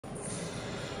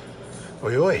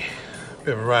Oi oi,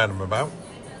 bit of a random about.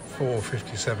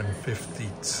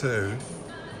 457.52.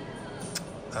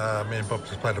 Me and Bob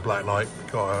just played a black night,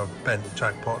 got a bent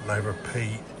jackpot and over a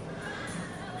P.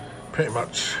 Pretty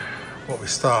much what we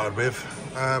started with.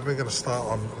 We're going to start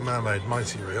on Mermaid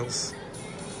Mighty Reels.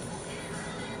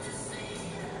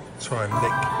 Try and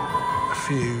nick a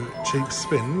few cheap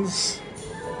spins.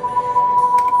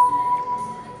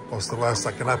 What's the worst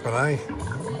that can happen, eh?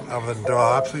 Other than do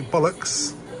our absolute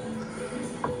bollocks.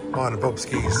 Mine and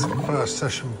Bobski's first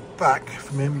session back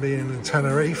from him being in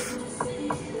Tenerife.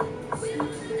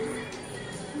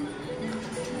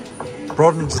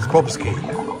 Broadens to Bobski.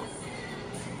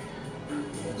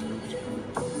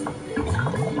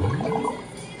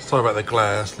 Sorry about the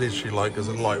glare, it's literally like there's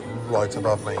a light right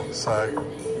above me, so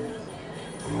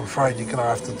I'm afraid you're gonna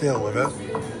have to deal with it.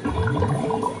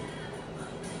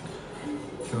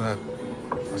 I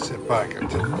sit back, it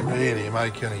didn't really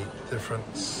make any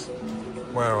difference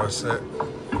where I sit.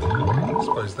 I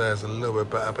suppose there's a little bit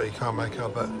better, but you can't make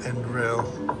out that end reel.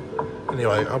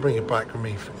 Anyway, I'll bring it back when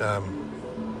we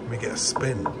get a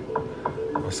spin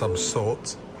of some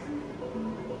sort.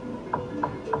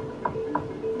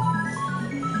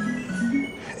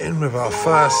 In with our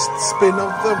first spin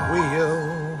of the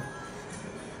wheel.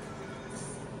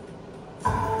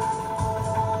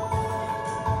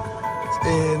 It's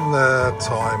in the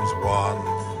 ×1.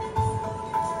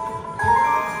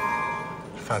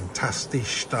 Fantastic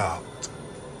start.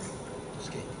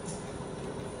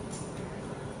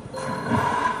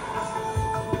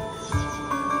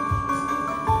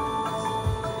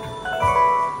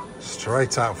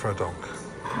 Straight out for a donk.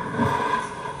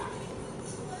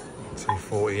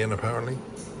 240 in apparently.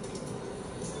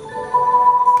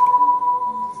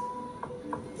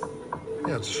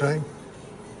 Yeah, it's a shame.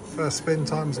 First spin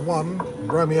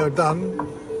 ×1. Romeo done.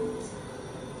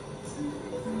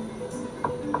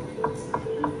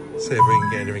 See if we can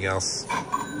get anything else.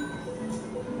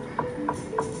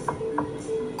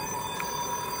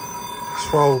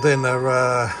 Just rolled in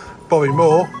a Bobby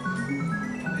Moore.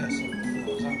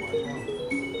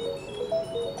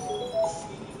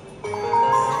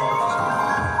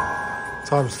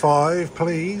 ×5,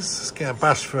 please. Let's get a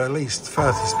bash for at least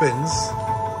 30 spins.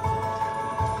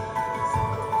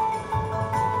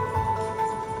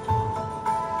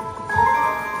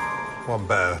 One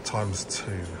better,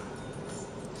 ×2.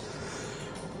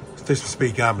 Let's do some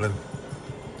speed gambling.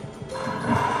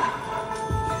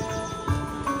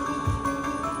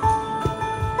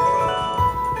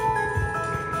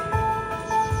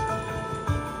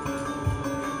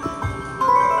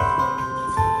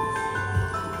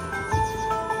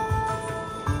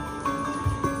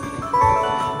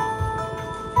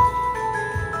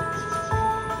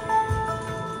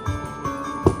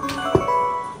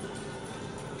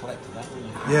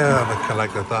 Yeah, I've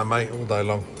collected that, mate, all day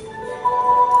long.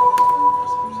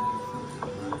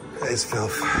 It is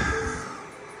filth.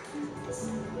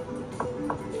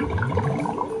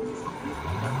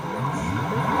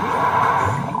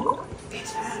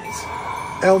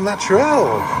 El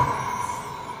Natural.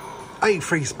 8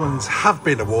 free spins have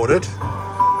been awarded.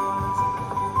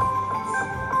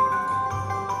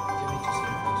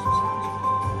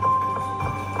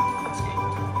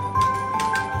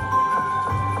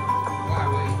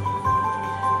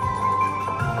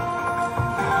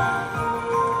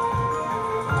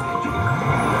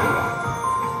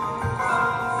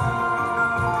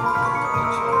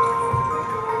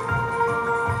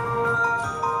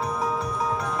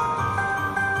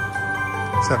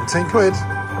 £17.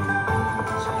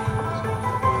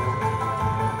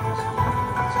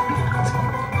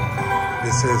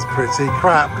 This is pretty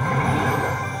crap.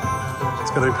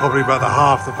 It's going to be probably about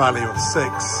half the value of 6.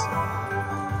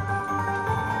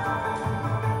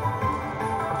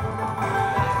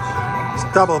 It's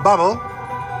double bubble.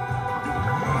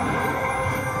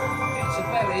 It's a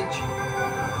village.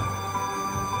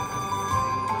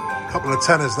 Couple of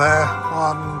tenors there.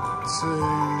 1,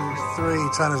 2, 3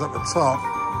 tenors up the top.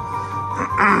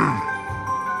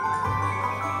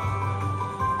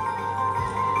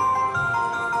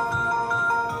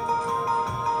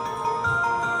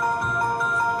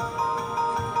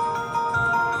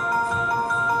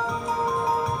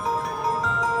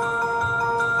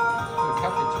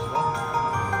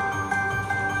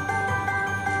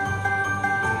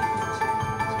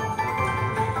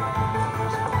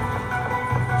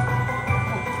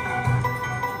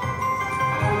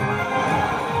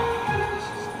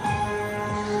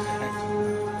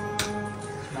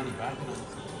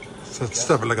 So let's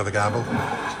have a look at the gamble.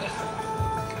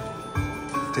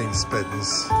 15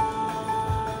 spins.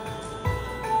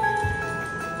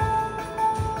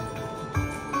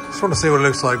 Just want to see what it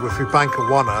looks like if we bank a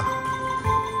oneer.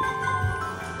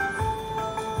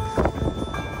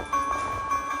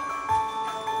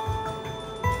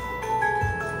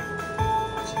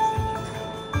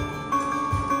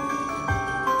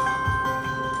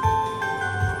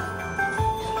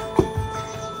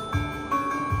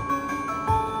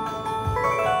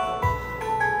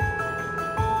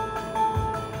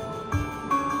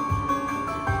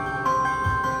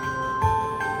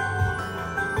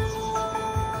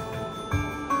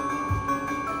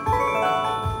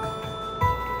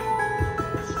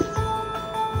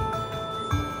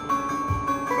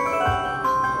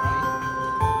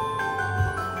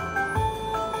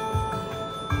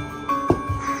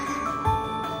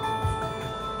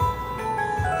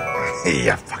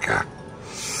 Yeah, fucker.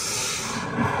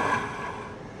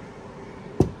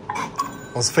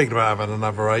 I was thinking about having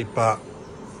another 8, but...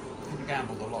 You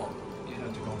gambled a lot. You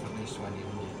had to go for at least 20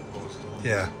 when you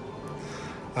yeah.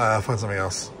 I'll find something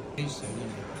else. Me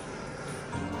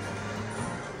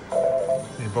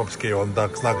and Bobski on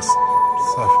Doug's Nugs.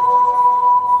 So,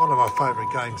 one of our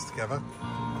favourite games together.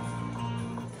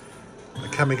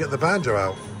 But can we get the banjo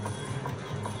out?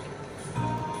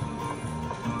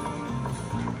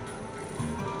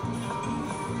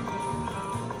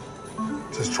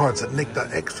 Just tried to nick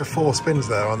that extra 4 spins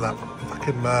there on that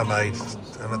fucking mermaid,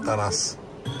 and it done us.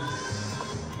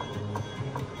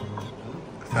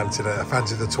 Fancied it. I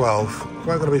fancied the 12.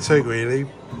 Weren't going to be too greedy.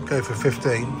 Go for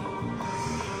 15.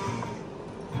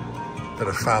 But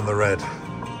I found the red,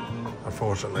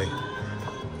 unfortunately.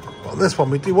 But on this one,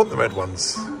 we do want the red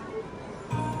ones.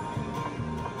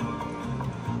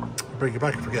 Bring it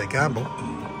back if we get a gamble.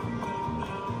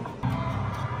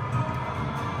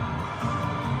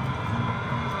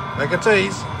 Mega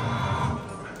tease.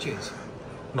 Cheers.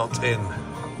 Not in.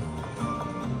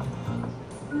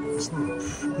 It's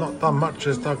not done much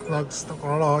as Doug Nugs, not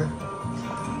gonna lie.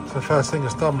 So the first thing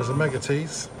it's done was a mega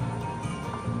tease.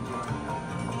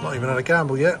 Not even had a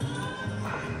gamble yet.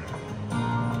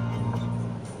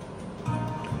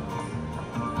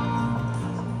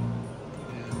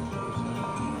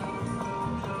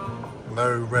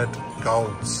 No red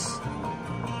golds.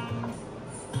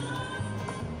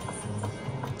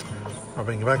 I'll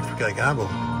bring you back if we get a gamble.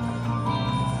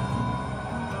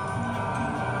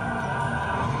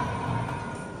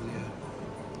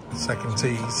 Second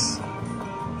tease.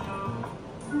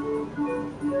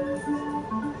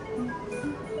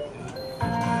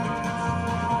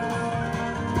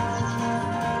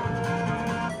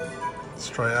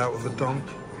 Straight out with the donk.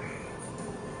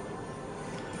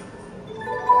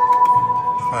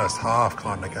 First half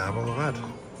kind of gamble we've had.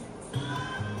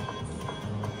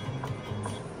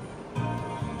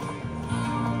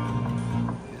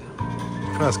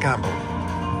 First gamble.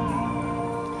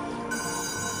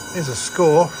 Here's a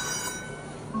score.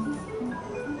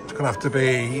 It's going to have to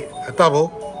be a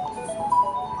double.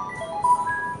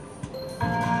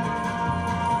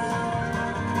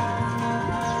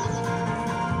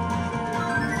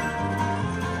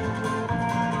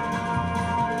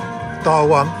 Dial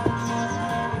 1.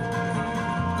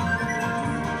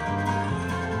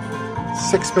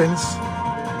 6 spins.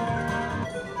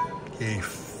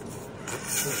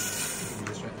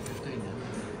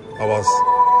 I was.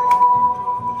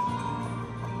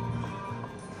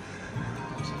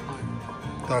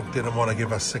 Doug didn't want to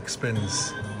give us 6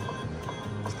 spins.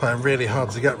 He's playing really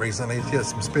hard to get recently to get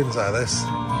some spins out of this.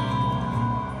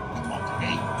 Come on,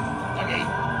 Dougie.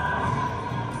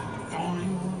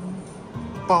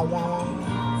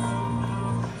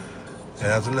 Yeah,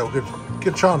 that was a little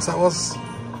good chance that was.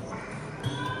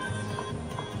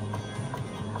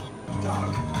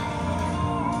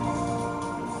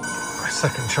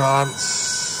 Second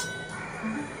chance.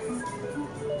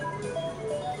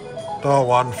 Dial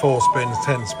 1, 4 spins,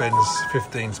 10 spins,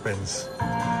 15 spins.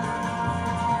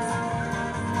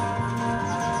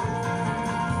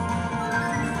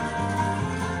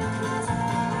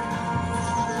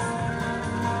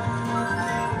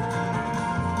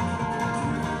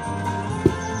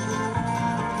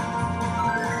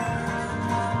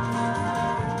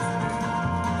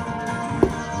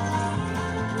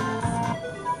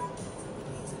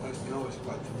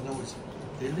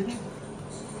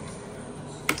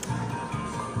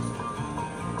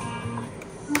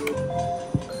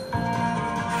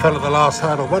 Fell at the last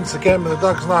hurdle once again with the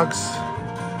Doug's Nugs.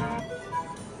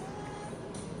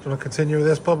 Do you want to continue with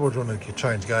this, Bob, or do you want to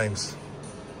change games?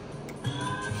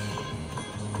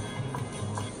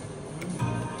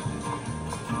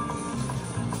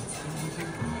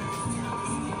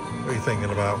 What are you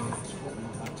thinking about?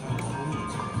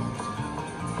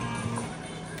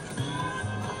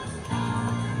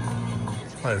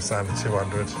 Play this down to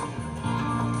 200.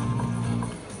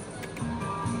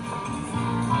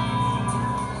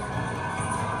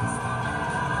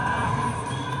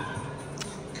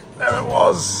 There it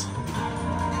was.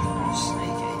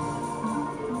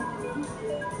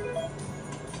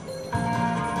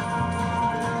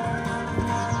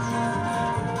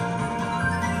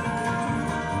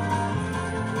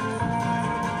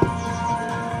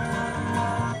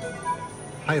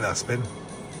 Hate that spin.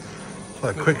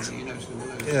 Like quick.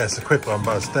 Yeah, it's a quick one,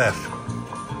 but it's deaf.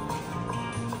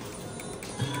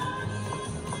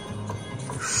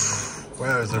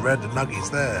 Where is the red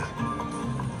nuggies there?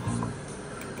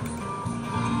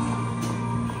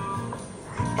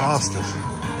 Bastard.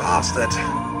 Bastard.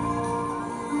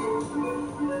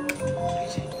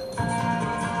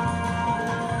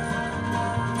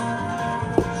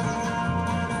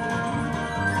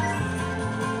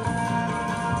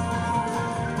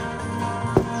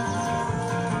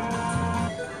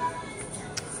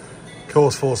 Of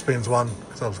course, 4 spins won,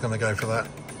 because I was going to go for that.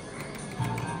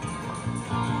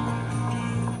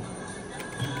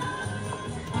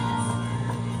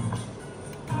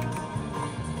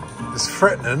 It's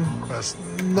threatening, but it's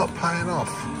not paying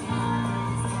off.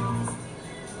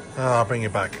 Oh, I'll bring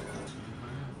it back.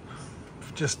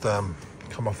 Just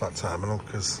come off that terminal,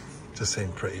 because it just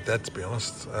seemed pretty dead, to be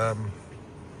honest. Going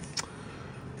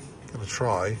to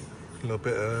try a little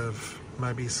bit of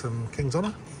maybe some King's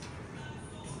Honor.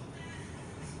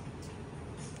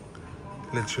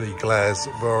 Literally glares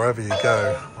wherever you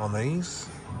go on these.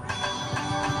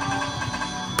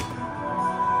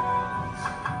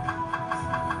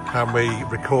 Can we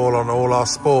recall on all our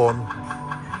spawn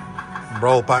and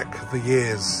roll back the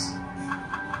years?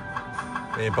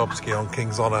 Me and Bobski on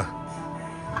King's Honor.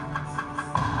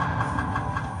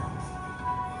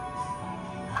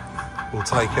 We'll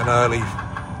take an early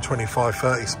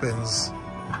 25-30 spins.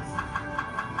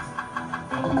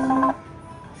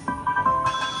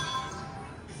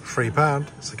 £3,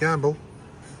 it's a gamble.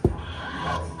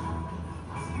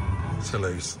 To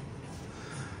lose.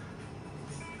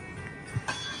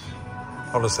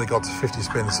 Honestly, got to 50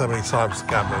 spins so many times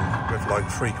gambling with like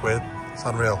 £3. It's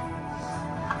unreal.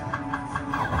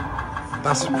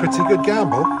 That's a pretty good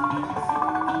gamble.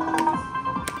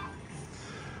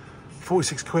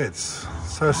 46 quid.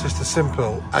 So it's just a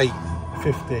simple 8,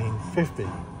 15, 50.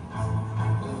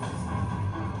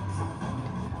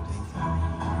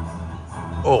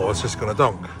 Or it's just gonna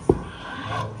donk.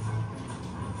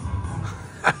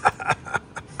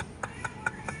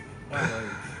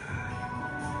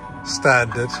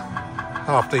 Standard,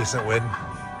 half decent win.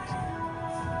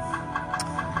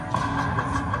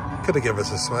 Could have given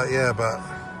us a sweat, yeah, but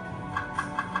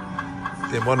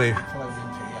didn't want to.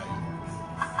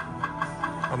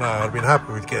 I know, I'd been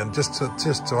happy with getting just to 8,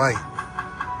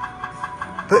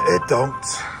 but it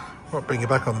donked. I'll bring you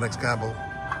back on the next gamble.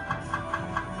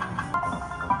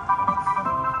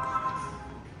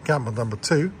 Gamble number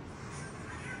 2.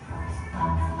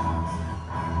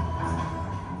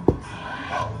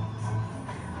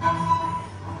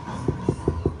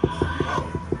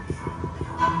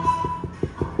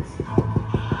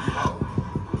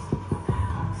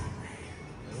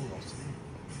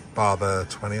 Bar the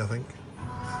 20, I think.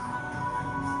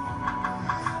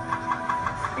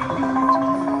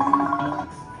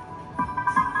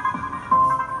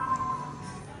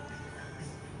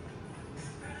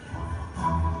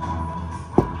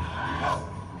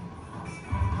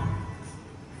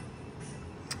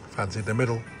 Fancy the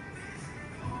middle.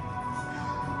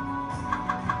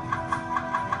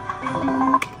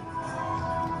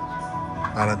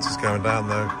 Balance is going down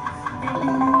though.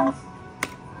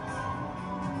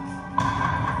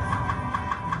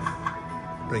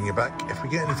 Bring it back if we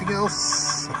get anything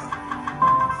else.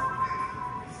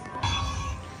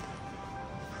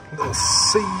 Little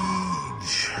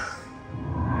siege.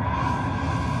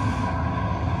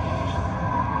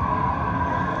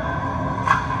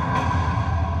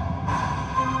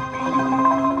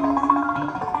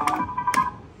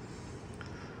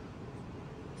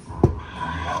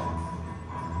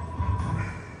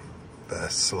 The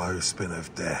slow spin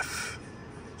of death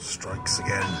strikes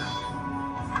again.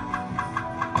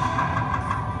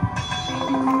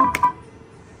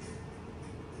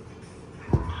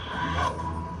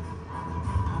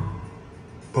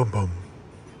 Boom, boom.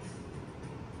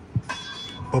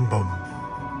 Boom, boom.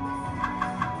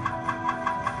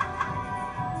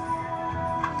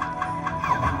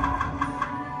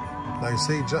 No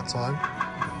siege that time.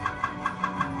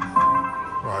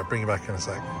 Right, bring it back in a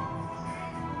sec.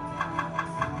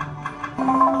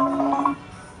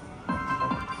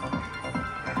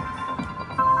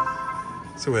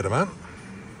 It's a weird amount.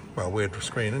 Well, weird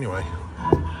screen anyway.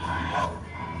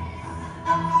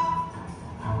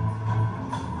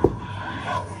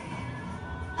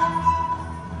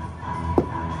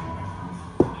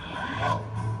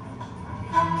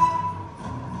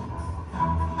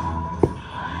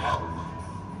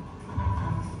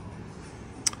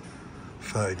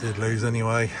 He did lose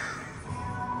anyway.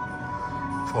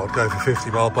 Thought I'd go for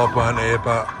 50 while Bob weren't here,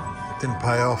 but it didn't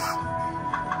pay off.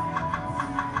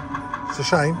 It's a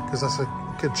shame because that's a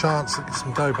good chance to get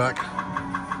some dough back.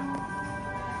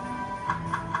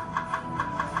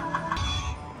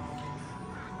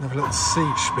 Another little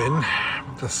siege spin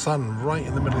with the sun right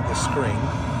in the middle of the screen.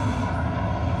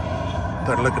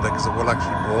 Don't look at it because it will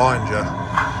actually blind you.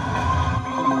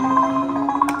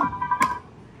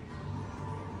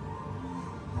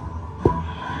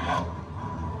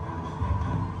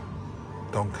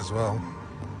 Donk as well.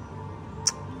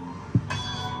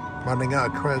 Running out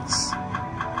of creds.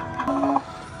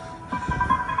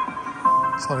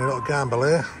 Tiny little gamble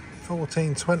here.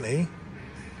 14.20.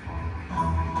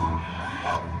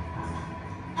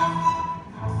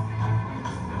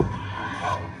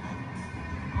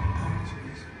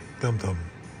 Dum dum.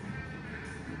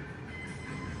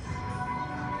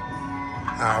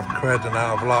 Out of cred and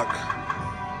out of luck.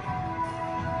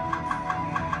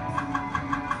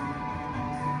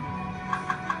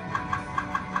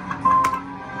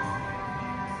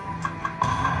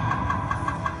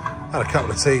 Had a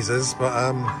couple of teasers,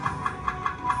 but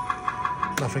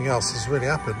nothing else has really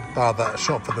happened, bar that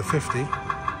shot for the 50.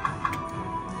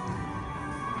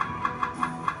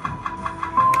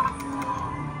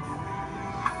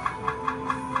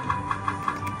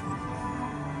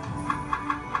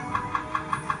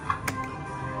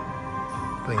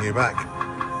 Bring you back.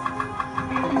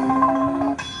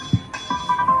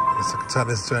 Guess I can turn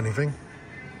this to anything.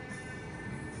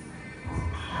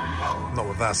 Not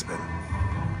with that spin.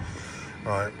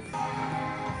 Right,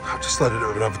 I've just loaded it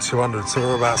with another 200, so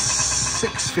we're about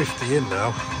 650 in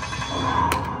now.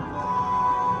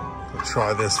 I'll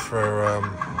try this for a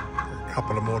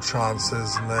couple of more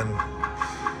chances and then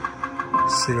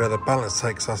see where the balance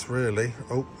takes us, really.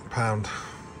 Oh, pound.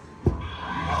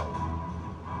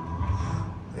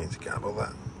 Need to gamble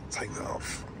that, take that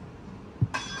off.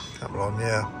 Gamble on,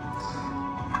 yeah.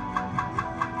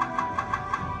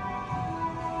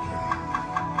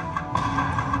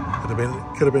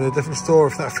 Could have been a different story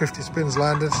if that 50 spins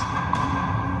landed.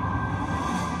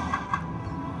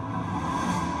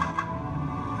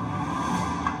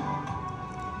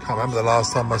 Can't remember the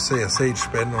last time I see a siege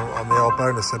spin on the old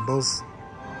bonus symbols.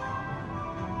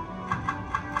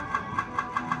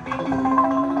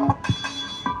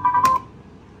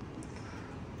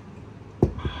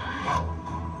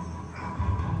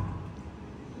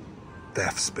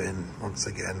 Death spin once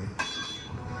again.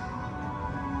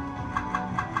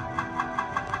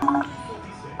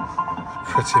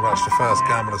 Pretty much the first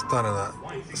gamble that's done in that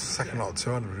second lot of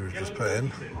 200 we've just put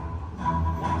in.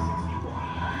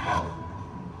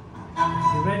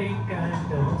 You're ready, and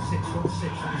 616 on the C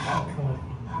card.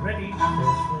 Ready,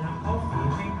 first winner of the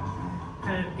evening,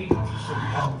 and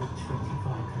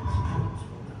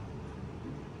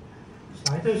 £86.25.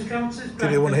 Slide those counters back.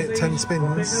 Did you want to hit 10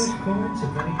 spins?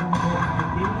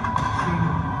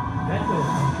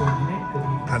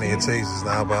 Plenty of teasers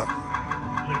now, but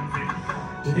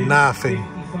nothing.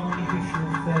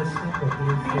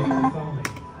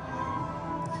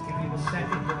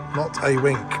 Not a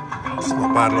wink. It's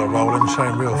not a bad little rolling,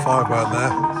 showing real 5 weren't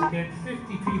there.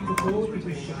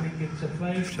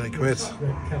 50 quid.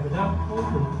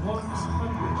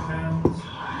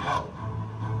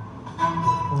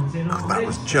 That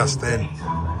was just in.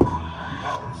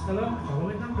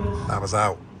 That was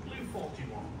out.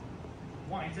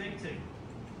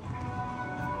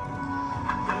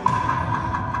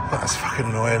 That's fucking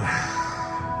annoying.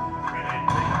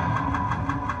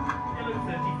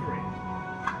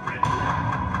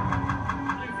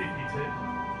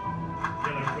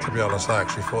 To be honest, I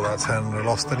actually thought that 10 would have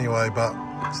lost anyway, but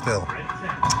still.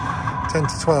 10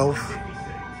 to 12.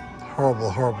 Horrible,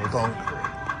 horrible donk.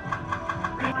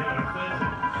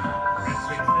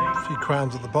 A few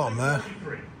crowns at the bottom there.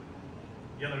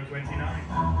 Yellow 29,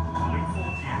 blue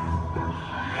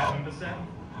 48, red number 7,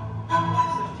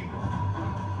 white 71.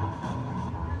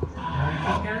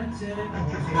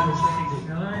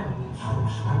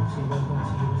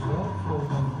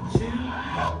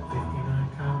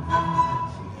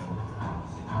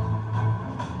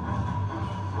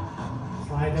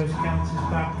 Slide those counters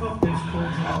back off those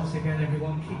corners, and once again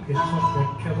everyone keep your top red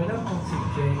covered up on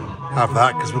TJ. Have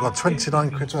that, because we've got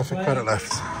 29 quid worth of credit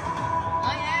left.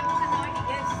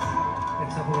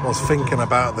 I was thinking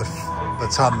about the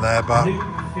ton there, but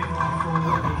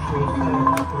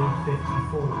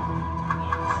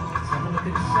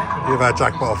You've had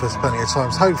jackpot offers plenty of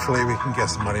times. Hopefully we can get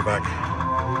some money back.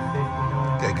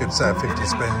 Get a good set of 50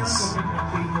 spins.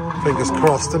 Fingers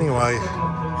crossed anyway.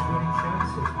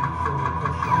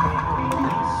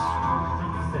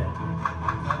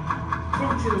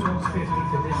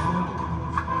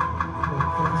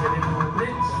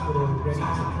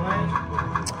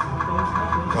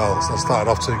 Well, it's not started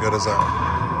off too good, is it?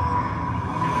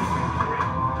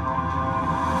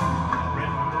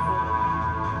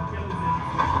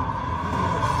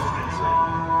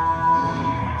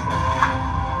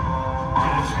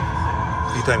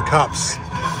 Them cups.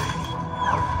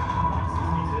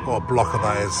 What a blocker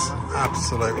that is.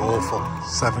 Absolute awful.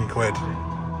 £7.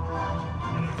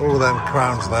 All them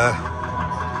crowns there.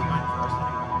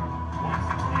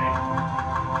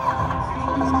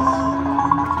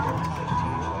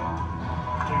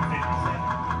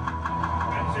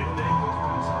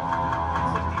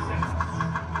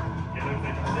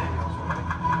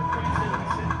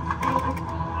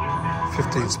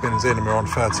 £15 spins in and we're on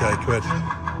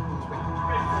 £38.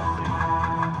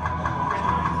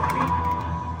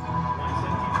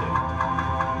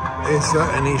 Is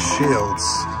there any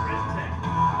shields?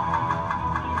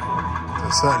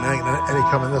 There certainly ain't any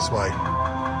coming this way.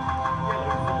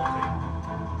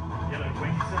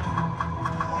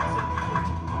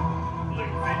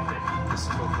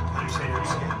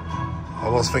 I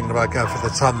was thinking about going for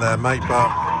the ton there, mate, but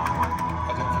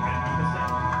I don't think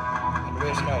in the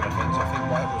rear scale of things, I think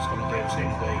whatever it's going to do, it's going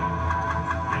to do.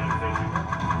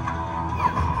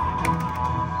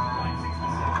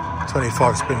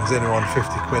 25 spins in, we're on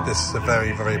 £50. This is a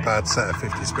very, very bad set of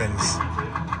 50 spins.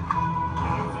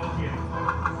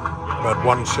 We've had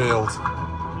one shield.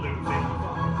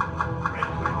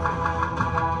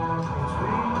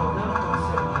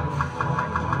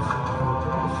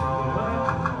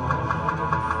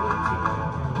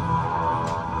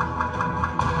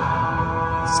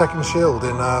 Second shield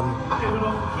in,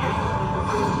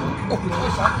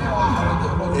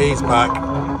 he's back.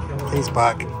 He's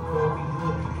back.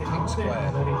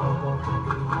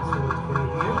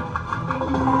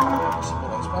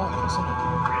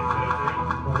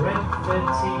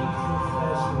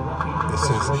 This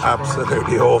is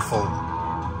absolutely awful.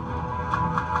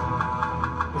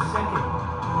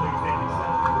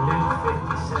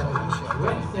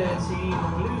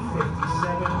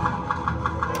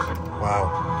 Wow.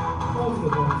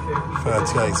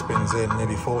 38 spins in,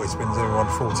 nearly 40 spins in, we're on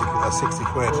 60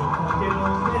 quid.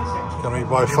 Going to be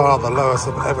by far the lowest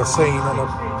I've ever seen on a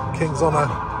King's Honour.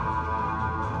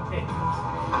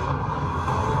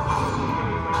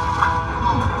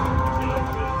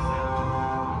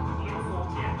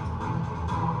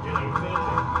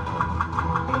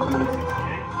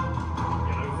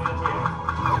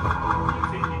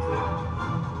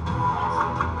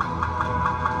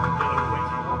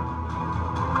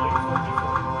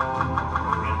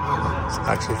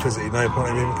 Actually, physically, no point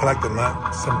in even collecting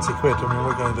that. 70 quid. I mean, what are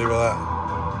we going to do with that?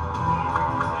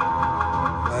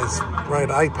 It's right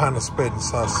at £8 a spin,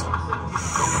 so that's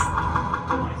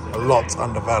a lot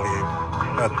undervalued.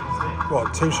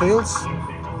 What, 2 shields?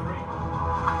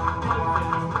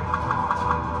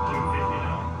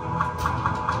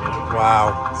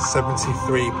 Wow,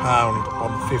 £73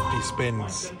 on 50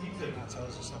 spins.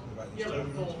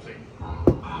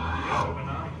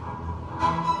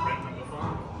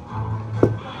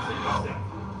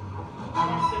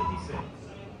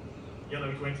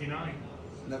 Yellow 29.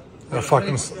 That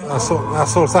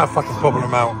sorts that fucking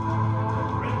problem out.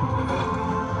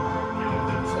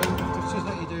 Just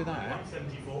let you do that.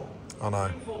 I know.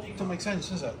 It doesn't make sense,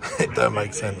 does it? It don't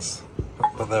make sense.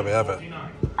 But there we have it.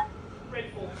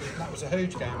 That was a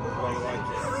huge gamble the way you liked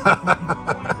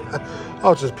it. I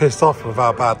was just pissed off with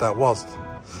how bad that was.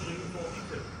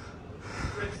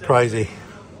 Crazy.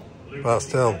 But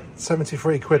still,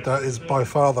 73 quid, that is by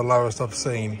far the lowest I've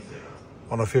seen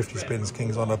on a 50 spins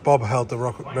King's Honour. Bob held the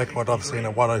record I've seen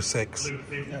at 106. Yeah,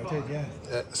 it did, yeah.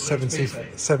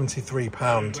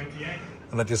 £73.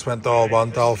 And I just went dial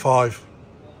 1, dial 5.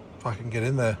 If I can get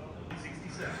in there.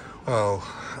 Well,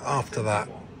 after that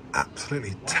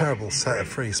absolutely terrible set of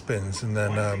 3 spins, and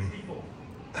then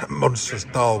that monstrous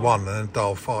dial 1 and then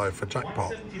dial 5 for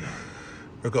jackpot,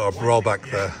 we've got to roll back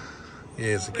the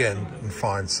years again and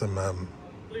find some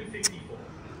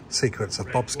secrets of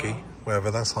BOBSKI, wherever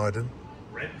that's hiding.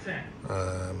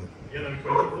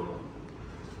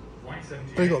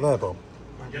 What you got there, Bob?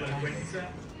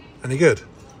 Any good?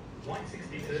 Don't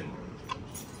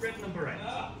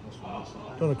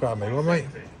want to grab me, what, mate?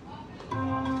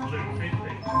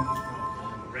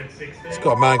 It's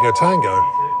got a mango tango.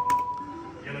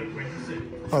 Yellow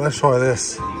 26. Oh, let's try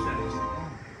this.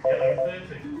 Yellow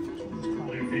 30.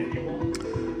 Blue 51.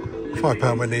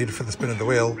 £5 we need for the spin of the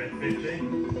wheel. Red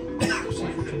 15.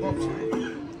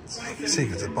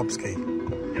 Secrets of Bobski.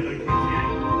 Yellow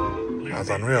 28. That was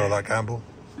unreal, that gamble.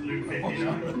 Blue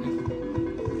 59.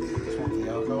 This one for the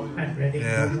archive. And ready.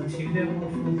 Yeah. 2 there,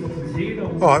 0.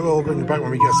 Alright, well, we'll bring you back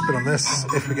when we get a spin on this.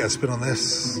 If we get a spin on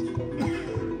this.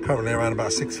 Currently around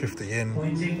about 650 in.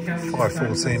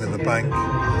 514 in the bank.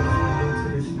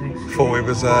 Thought we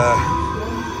was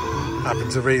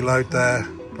happened to reload there,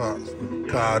 but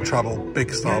got out of trouble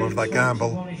big style with that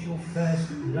gamble. But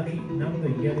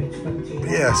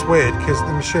yeah, it's weird because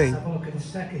the machine,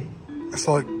 it's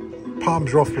like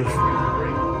palms are off with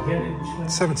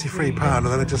 £73 and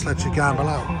then it just lets you gamble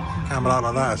out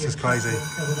like that. It's just crazy.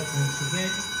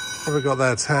 What have we got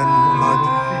there? 10, 19,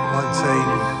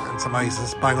 and some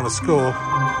aces, bang on a score.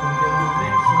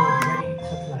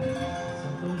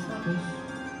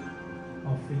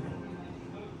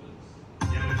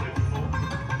 Yellow 24.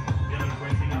 Yellow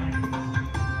 29.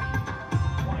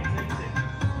 White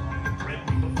 80. Red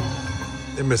number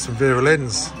 4. It missed some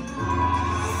virulins.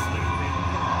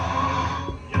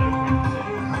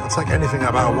 I'll take anything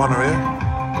about a oneer here.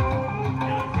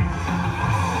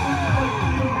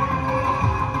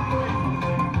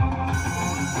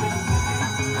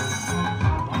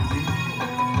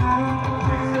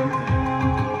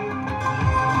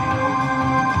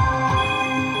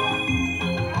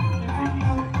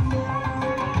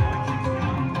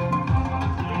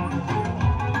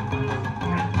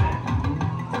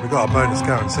 Got a bonus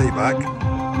guarantee back.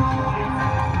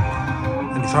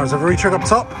 Any times have a retrig up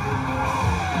top?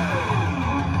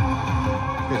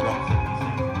 Here's one.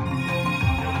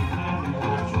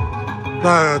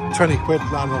 No, 20 quid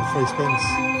land on 3 spins.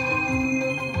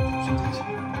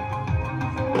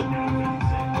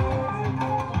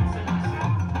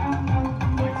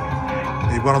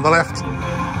 Need one on the left.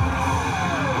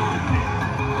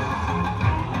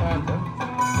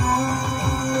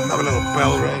 Another little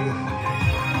bell ring.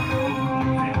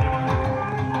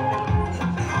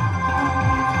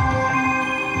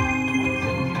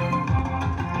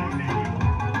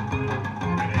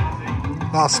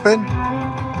 Last spin,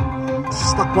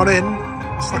 snuck one in,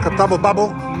 snuck a double bubble.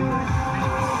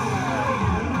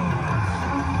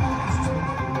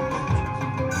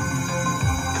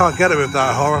 Can't get it with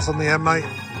that Horace on the end, mate.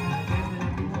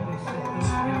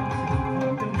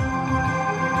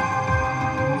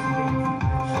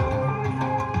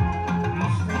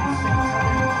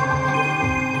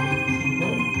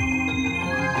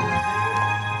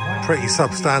 Pretty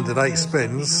substandard 8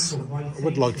 spins. I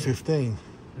would like 15.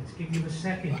 Let's give you a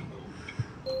second.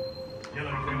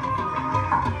 Yellow 24.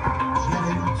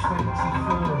 Yellow 24.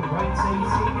 White 80.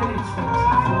 Yellow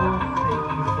 24.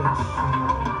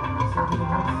 So the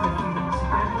 150 once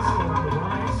again. It's on the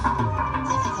rise.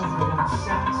 On the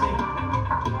 170.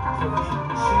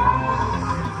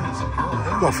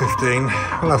 Got 15.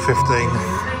 We'll have 15.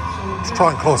 Let's try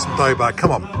and claw some dough back.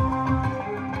 Come on.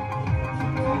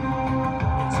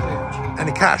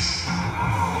 Any cash?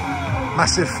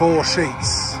 Massive 4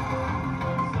 sheets.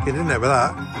 Get in there with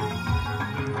that.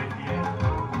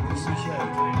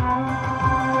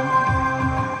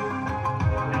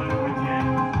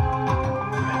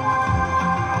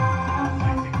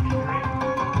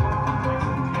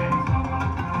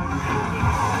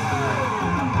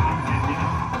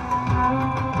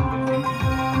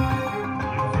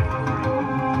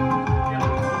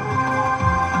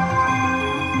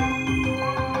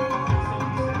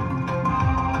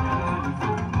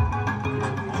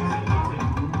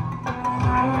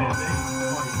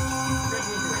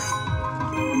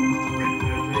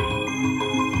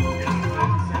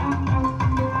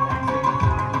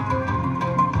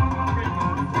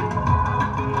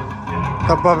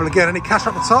 Double bubble again. Any cash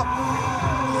up the top?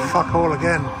 Fuck all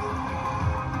again.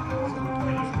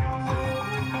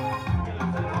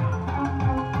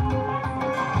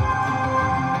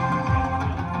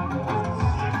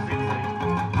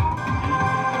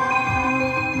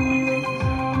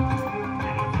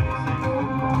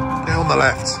 Get on the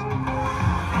left.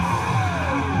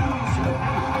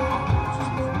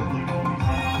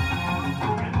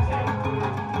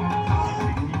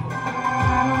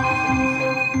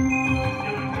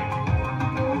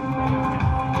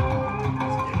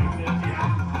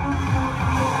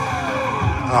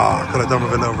 Oh, could have done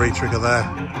with a little re-trigger there.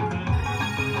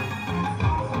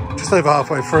 Just over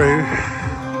halfway through.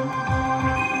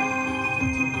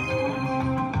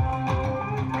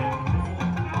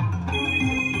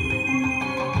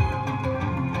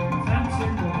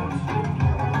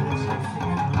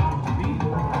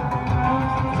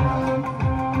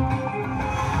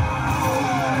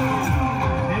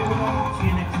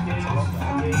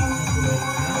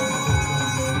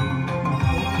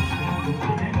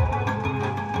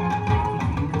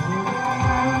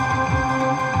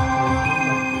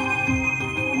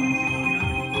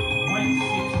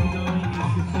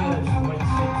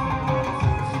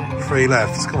 3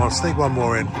 left. Come on, sneak one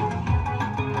more in.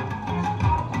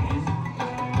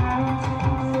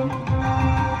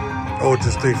 Or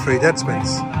just do 3 dead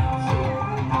spins.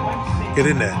 Get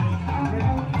in there.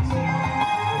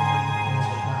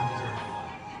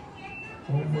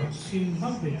 Almost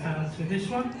 £200 for this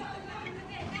one.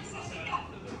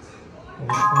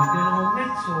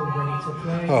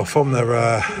 Oh, from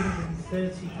their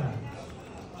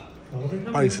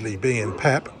basically being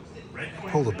Pep,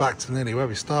 pulled it back to nearly where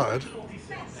we started.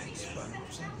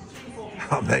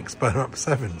 Up next, burn up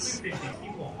 7s.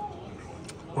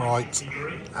 Right,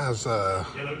 as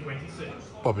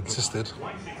Bob insisted.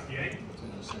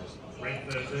 Let's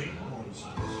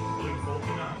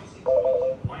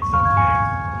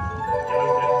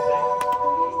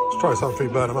try some 3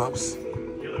 burn 'em ups.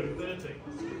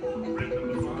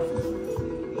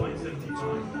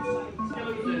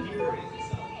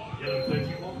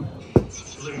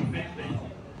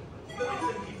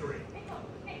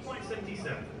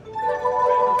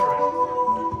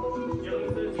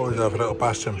 Always have a little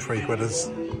bash them 3-quidders.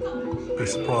 Be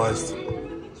surprised.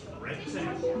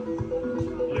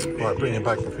 Right, bring it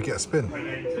back if we get a spin.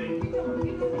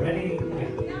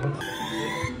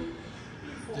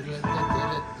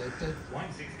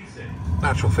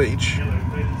 Natural feature.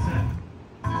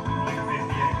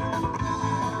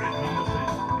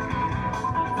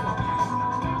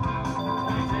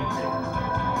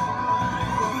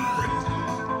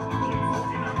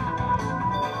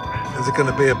 Is it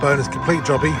going to be a bonus complete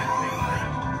jobby?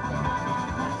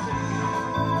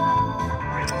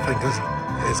 I think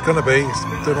it's going to be. It's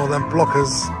doing all them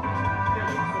blockers.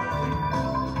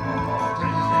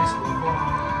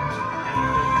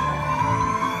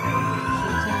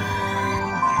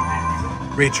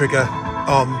 Re-trigger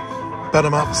on burn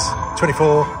 'em ups,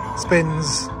 24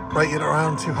 spins, rated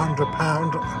around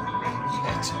 £200.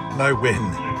 No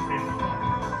win.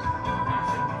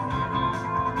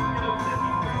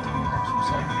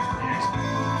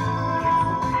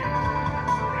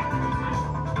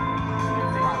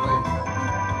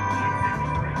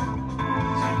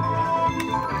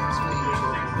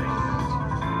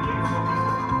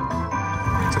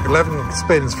 Took 11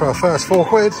 spins for our first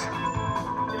 £4.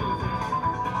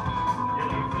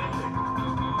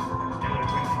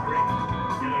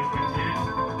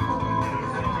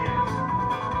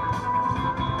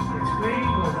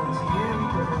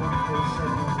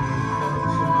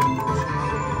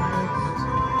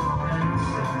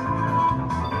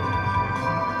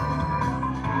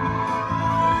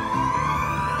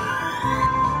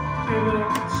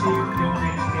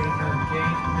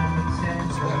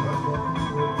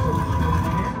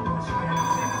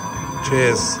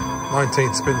 Cheers.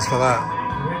 19 spins for that.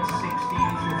 Red 16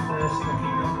 is your first lucky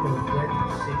number. Red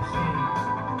 16.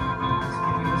 Let's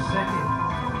give you a second.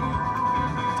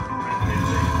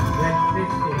 Red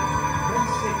 50. Red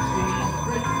 16.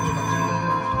 Red 15.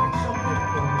 The chocolate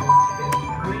corner once again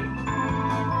 3.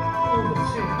 All the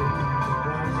silver are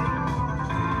rising.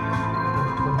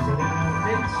 Here comes the little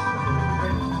bits of the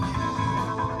orange.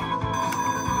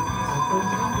 So those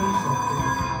numbers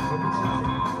are every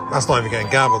time. That's not even getting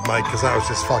gambled, mate, because that was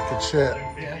just fucking shit.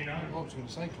 Yeah, what was I going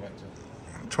to say, collector?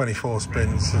 24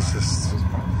 spins, it's just...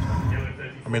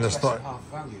 I mean, it's not... Half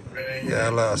value. Yeah,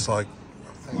 let us like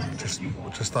just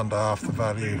under half the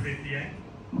value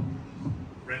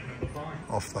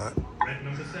off that.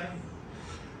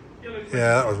 Yeah,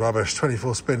 that was rubbish.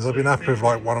 24 spins. I've been happy with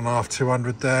like 1.5,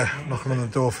 200 there. Knocking on the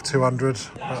door for 200.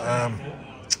 But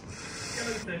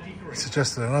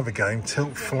suggested another game,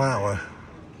 Tilt Flower.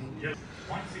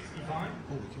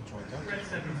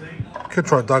 Could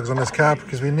try Doug's on this cab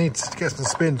because we need to get some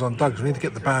spins on Doug's. We need to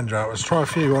get the banjo out. Let's try a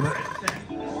few on it.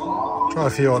 Try a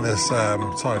few on this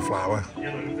Tilt Flower.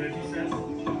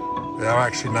 We are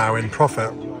actually now in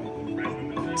profit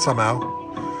somehow.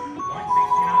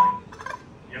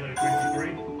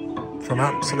 From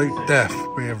absolute death,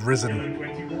 we have risen.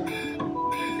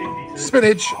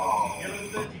 Spinach.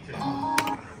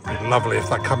 It'd be lovely if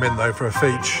that come in though for a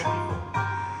feature.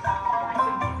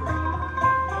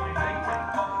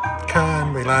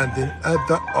 Can we land in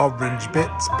the orange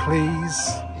bits,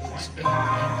 please?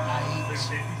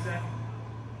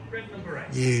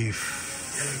 You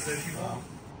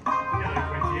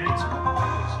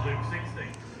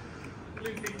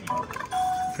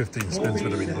 15 spins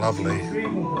would have been lovely.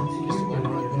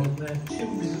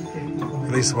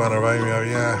 At least one of Romeo,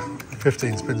 yeah.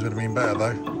 15 spins would have been better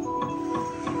though.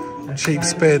 Cheap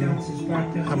spin.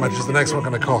 How much is the next one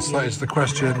going to cost? That is the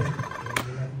question.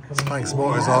 Thanks,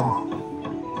 what is on.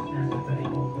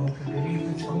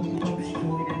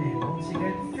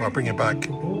 Right, bring it back.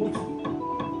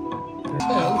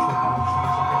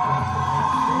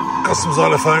 got some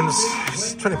xylophones.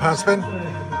 It's £20 spin.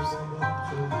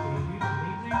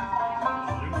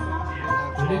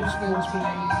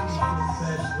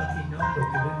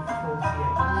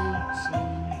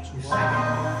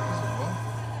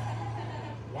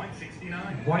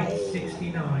 White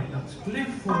 69, that's blue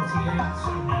 48,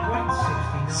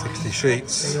 white 69. 60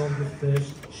 sheets. They are the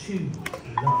first two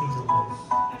lucky numbers.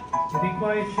 If you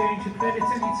require change of credit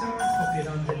anytime, pop it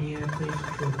under the air, please.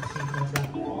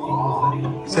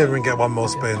 See if we can get one more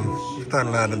spin. If we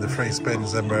don't land in the free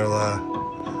spins, then we'll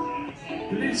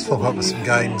swap up with some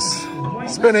games.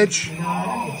 Spinach!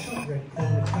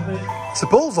 It's a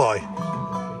bullseye!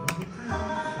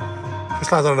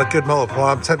 Just landed on a good multiple.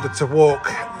 I'm tempted to walk.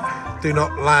 Do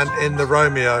not land in the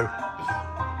Romeo.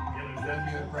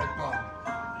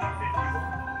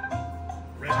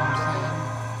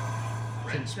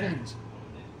 Spins.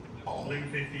 Blue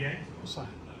 58. What's that?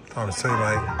 Times 2,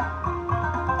 mate.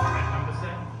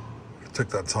 Took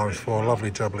that times 4.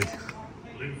 Lovely jubbly.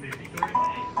 Blue 53. Blue 50.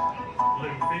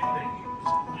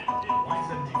 White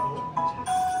 74.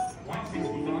 White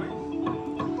 65.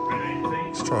 Red 18.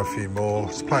 Let's try a few more.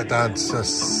 Let's play it down to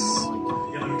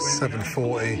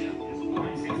 740.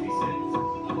 White 66.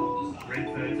 Red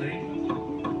 13.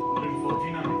 Blue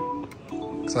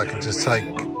 49. So I can just take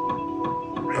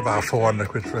about 400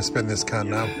 quid for a spin this can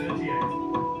now. 38.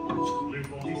 Blue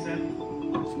 47.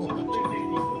 Blue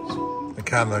 54. The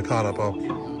can though, can't I, Bob?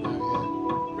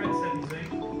 Red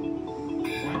 17.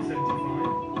 White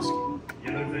 75.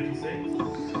 Yellow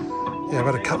 36. Yeah, I've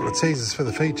had a couple of teasers for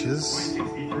the features. White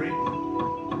 63.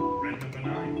 Red number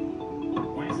 9.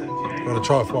 White 78. I'm going to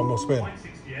try for one more spin. White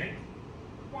 68.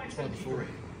 White Try the 73. 4.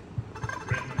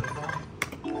 Red number 5.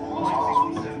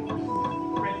 White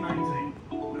 67. Red 19.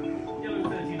 Yellow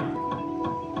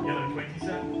 39. Yellow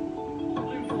 27.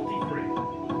 Blue 43.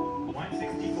 White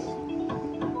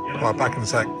 64. Yellow Right, back in a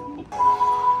sec.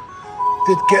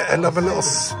 Did get another little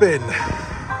spin.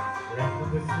 Red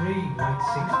number 3, white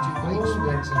 64,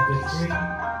 red number 3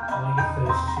 are your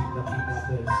first two lucky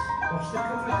numbers. What's the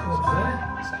couple of clubs there?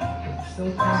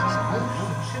 Still counting close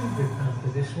to £200 for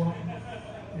this one.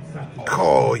 In fact,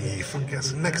 Oh, you get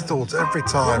some next odds every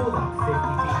time. all that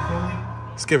 50p coin.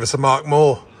 Let's give us a mark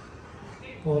more.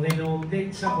 All in all,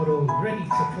 bids that were all ready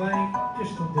to play,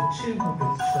 just under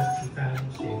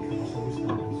 £220 here comes those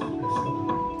numbers. Best of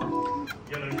luck.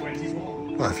 Yellow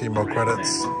 21. A few more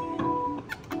credits. Yellow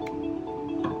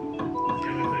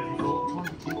 34.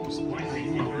 White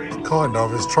 63. Kind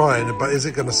of is trying, but is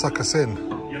it going to suck us in?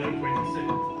 Yellow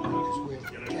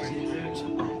 26. Yellow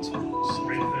 22.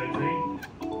 Red 13.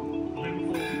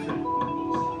 Blue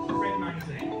 42. Red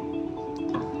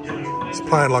 19. Yellow 30. It's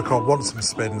playing like I want some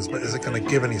spins, but is it going to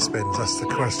give any spins? That's the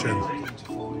question. Blue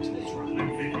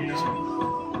 59.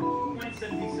 White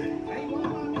 76. Red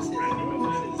number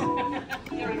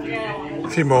 2. A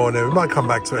few more in there. We might come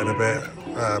back to it in a bit.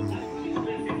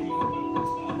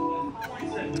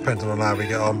 Depending on how we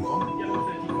get on.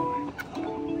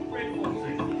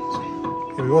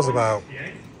 Yeah, we was about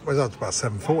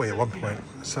 740 at one point.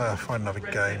 So find another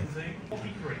game.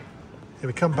 Yeah,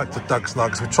 we come back to Doug's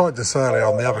Nugs. We tried this earlier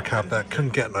on the other cabinet,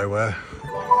 couldn't get nowhere.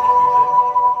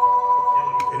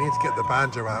 You need to get the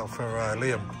banjo out for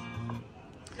Liam.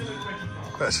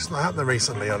 But it's just not happening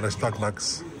recently on those Doug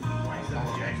Nugs.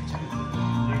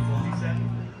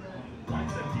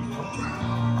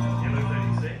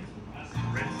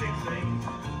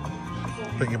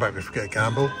 Thinking about if we get a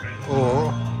gamble,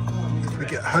 or if we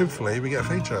get, hopefully we get a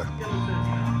feature.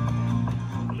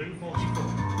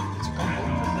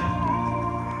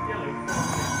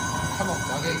 Come on,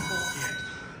 Dougie.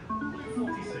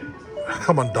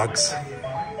 Come on, Dougs.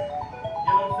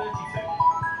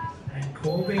 And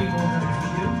Corby, well done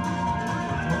to you.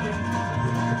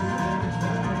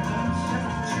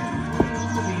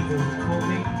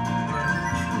 Corby.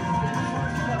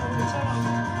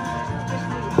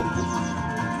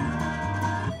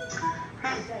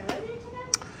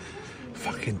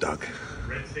 Fucking Doug.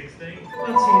 Red 16. What's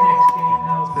your next game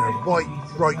now? Been a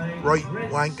right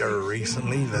wanker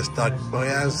recently, this Doug boy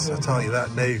has, I'll tell you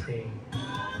that now.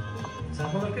 Let's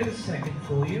have a look at a second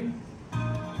for you.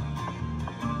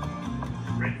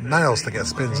 Nails to get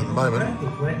spins at the moment.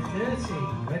 Red 30,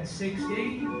 red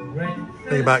 60, red 30.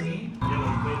 Bring it back.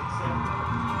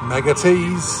 Mega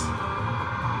tease.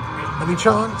 Any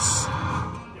chance?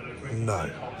 No.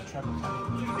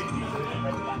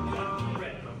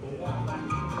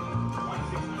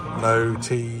 No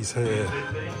tease here.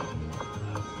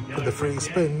 For the free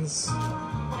spins.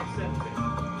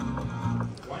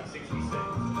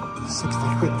 60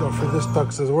 quid gone for this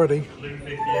Doug's already.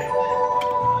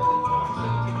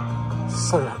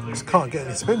 So, just can't get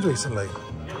any spins recently.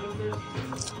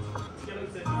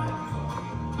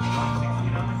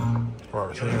 Right,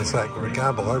 we'll see you in a sec with a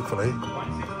gamble, hopefully.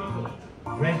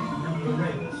 Red number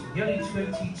 8. Yellow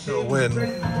 22. It'll win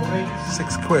Red number 8.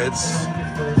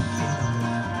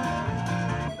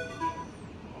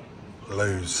 £6.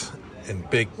 Lose in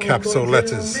big capital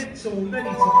letters. It's only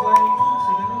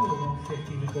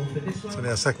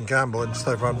our second gamble and just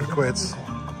over 100 quid.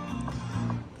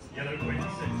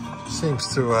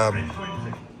 Seems to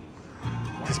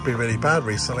just be really bad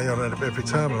recently on every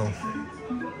terminal.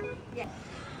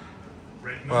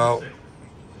 Well,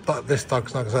 this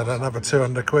dog's not going to another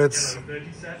 200 quid.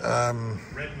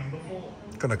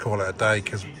 Gonna call it a day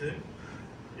because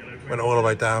went all the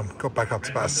way down, got back up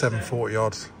to about 740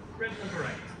 odd.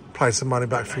 Played some money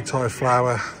back through Thai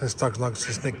flour. This dog's not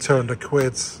just nicked 200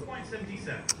 quid. I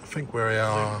think we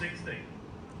are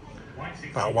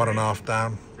about 1.5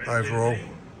 down overall.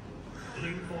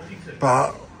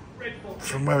 But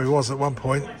from where he was at one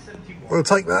point, we'll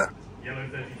take that.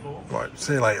 Right,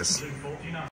 see you later.